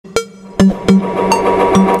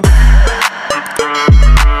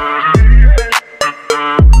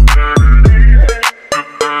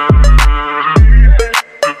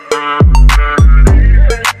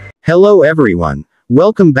Hello everyone,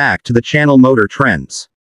 welcome back to the channel Motor Trends.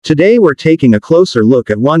 Today we're taking a closer look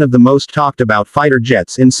at one of the most talked about fighter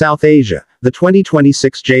jets in South Asia, the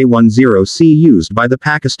 2026 J-10C used by the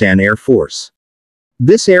Pakistan Air Force.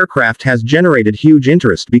 This aircraft has generated huge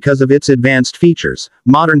interest because of its advanced features,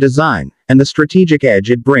 modern design, and the strategic edge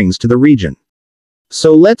it brings to the region.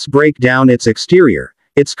 So let's break down its exterior,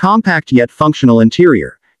 its compact yet functional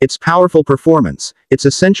interior, its powerful performance, its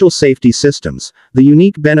essential safety systems, the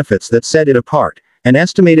unique benefits that set it apart, an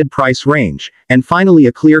estimated price range, and finally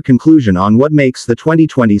a clear conclusion on what makes the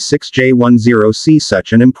 2026 J-10C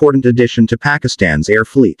such an important addition to Pakistan's air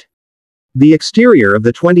fleet. The exterior of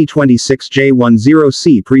the 2026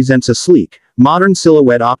 J-10C presents a sleek, modern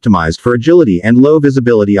silhouette optimized for agility and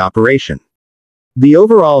low-visibility operation. The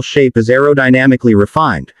overall shape is aerodynamically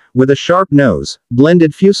refined, with a sharp nose,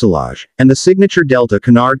 blended fuselage, and the signature delta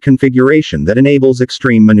canard configuration that enables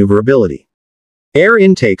extreme maneuverability. Air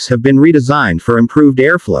intakes have been redesigned for improved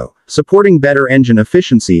airflow, supporting better engine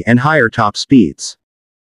efficiency and higher top speeds.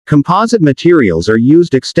 Composite materials are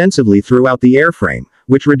used extensively throughout the airframe,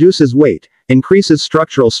 which reduces weight, increases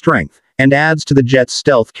structural strength, and adds to the jet's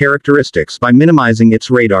stealth characteristics by minimizing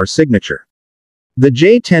its radar signature. The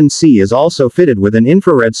J-10C is also fitted with an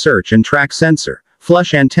infrared search and track sensor,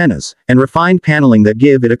 flush antennas, and refined paneling that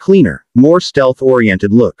give it a cleaner, more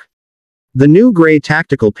stealth-oriented look. The new gray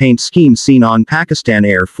tactical paint scheme seen on Pakistan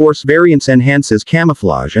Air Force variants enhances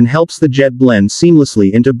camouflage and helps the jet blend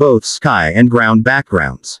seamlessly into both sky and ground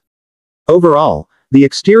backgrounds. Overall, the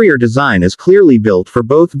exterior design is clearly built for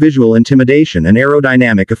both visual intimidation and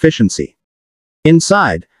aerodynamic efficiency.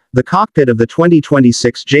 Inside, the cockpit of the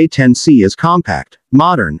 2026 J-10C is compact,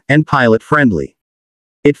 modern, and pilot-friendly.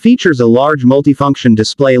 It features a large multifunction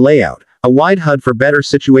display layout, a wide HUD for better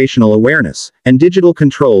situational awareness, and digital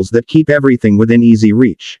controls that keep everything within easy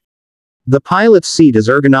reach. The pilot's seat is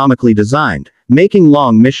ergonomically designed, making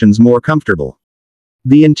long missions more comfortable.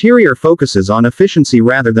 The interior focuses on efficiency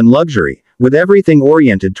rather than luxury, with everything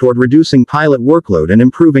oriented toward reducing pilot workload and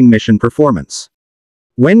improving mission performance.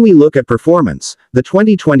 When we look at performance, the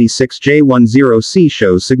 2026 J-10C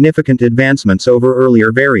shows significant advancements over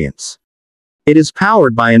earlier variants. It is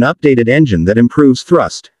powered by an updated engine that improves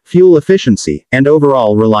thrust, fuel efficiency, and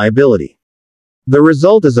overall reliability. The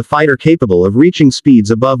result is a fighter capable of reaching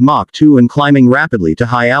speeds above Mach 2 and climbing rapidly to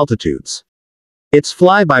high altitudes. Its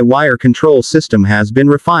fly-by-wire control system has been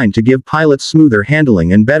refined to give pilots smoother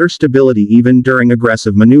handling and better stability even during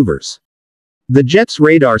aggressive maneuvers. The jet's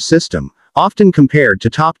radar system, often compared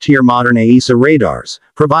to top-tier modern AESA radars,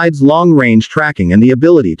 provides long-range tracking and the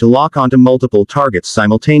ability to lock onto multiple targets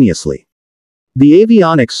simultaneously. The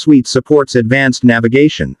avionics suite supports advanced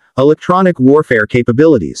navigation, electronic warfare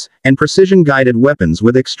capabilities, and precision-guided weapons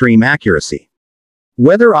with extreme accuracy.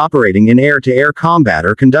 Whether operating in air-to-air combat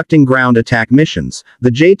or conducting ground attack missions,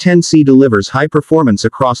 the J-10C delivers high performance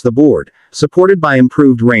across the board, supported by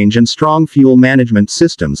improved range and strong fuel management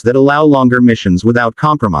systems that allow longer missions without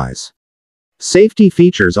compromise. Safety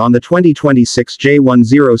features on the 2026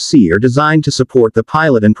 J-10C are designed to support the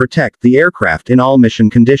pilot and protect the aircraft in all mission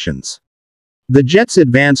conditions. The jet's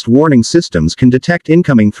advanced warning systems can detect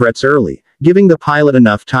incoming threats early, giving the pilot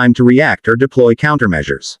enough time to react or deploy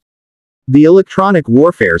countermeasures. The electronic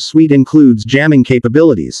warfare suite includes jamming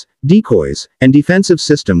capabilities, decoys, and defensive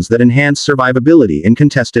systems that enhance survivability in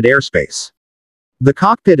contested airspace. The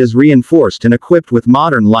cockpit is reinforced and equipped with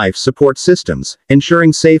modern life support systems,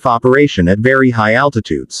 ensuring safe operation at very high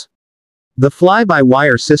altitudes. The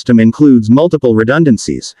fly-by-wire system includes multiple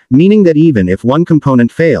redundancies, meaning that even if one component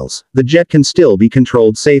fails, the jet can still be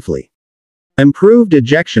controlled safely. Improved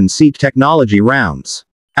ejection seat technology rounds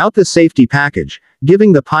out the safety package,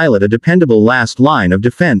 giving the pilot a dependable last line of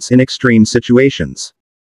defense in extreme situations.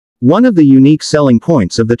 One of the unique selling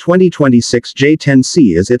points of the 2026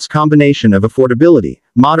 J-10C is its combination of affordability,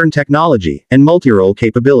 modern technology, and multirole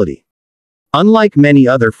capability. Unlike many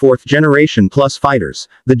other fourth-generation plus fighters,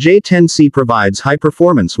 the J-10C provides high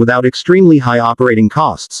performance without extremely high operating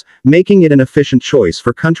costs, making it an efficient choice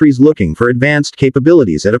for countries looking for advanced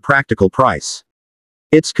capabilities at a practical price.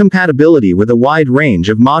 Its compatibility with a wide range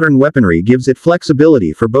of modern weaponry gives it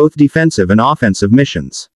flexibility for both defensive and offensive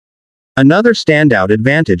missions. Another standout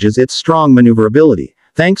advantage is its strong maneuverability,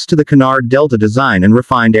 thanks to the canard delta design and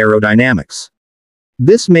refined aerodynamics.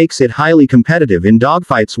 This makes it highly competitive in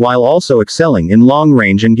dogfights while also excelling in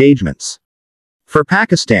long-range engagements. For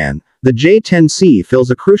Pakistan, the J-10C fills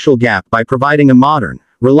a crucial gap by providing a modern,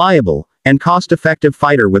 reliable, and cost-effective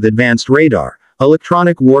fighter with advanced radar,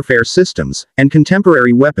 electronic warfare systems, and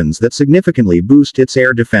contemporary weapons that significantly boost its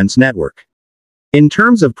air defense network. In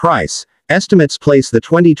terms of price, Estimates place the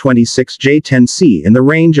 2026 J-10C in the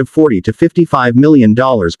range of $40 to $55 million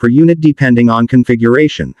per unit depending on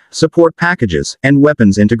configuration, support packages, and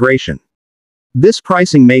weapons integration. This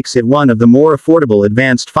pricing makes it one of the more affordable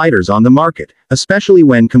advanced fighters on the market, especially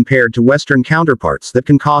when compared to Western counterparts that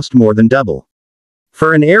can cost more than double.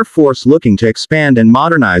 For an Air Force looking to expand and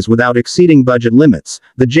modernize without exceeding budget limits,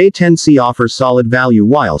 the J-10C offers solid value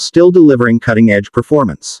while still delivering cutting-edge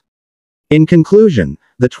performance. In conclusion,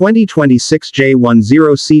 the 2026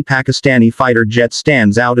 J-10C Pakistani fighter jet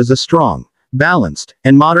stands out as a strong, balanced,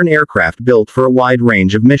 and modern aircraft built for a wide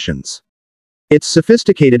range of missions. Its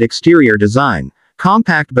sophisticated exterior design,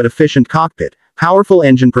 compact but efficient cockpit, powerful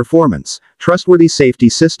engine performance, trustworthy safety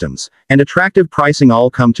systems, and attractive pricing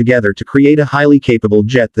all come together to create a highly capable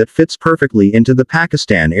jet that fits perfectly into the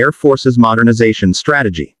Pakistan Air Force's modernization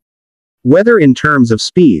strategy. Whether in terms of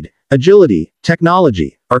speed, agility,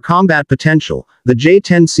 technology, or combat potential, the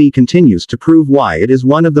J-10C continues to prove why it is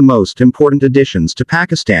one of the most important additions to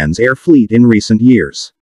Pakistan's air fleet in recent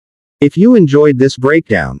years. If you enjoyed this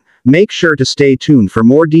breakdown, make sure to stay tuned for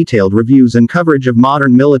more detailed reviews and coverage of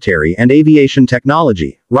modern military and aviation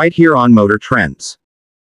technology, right here on Motor Trends.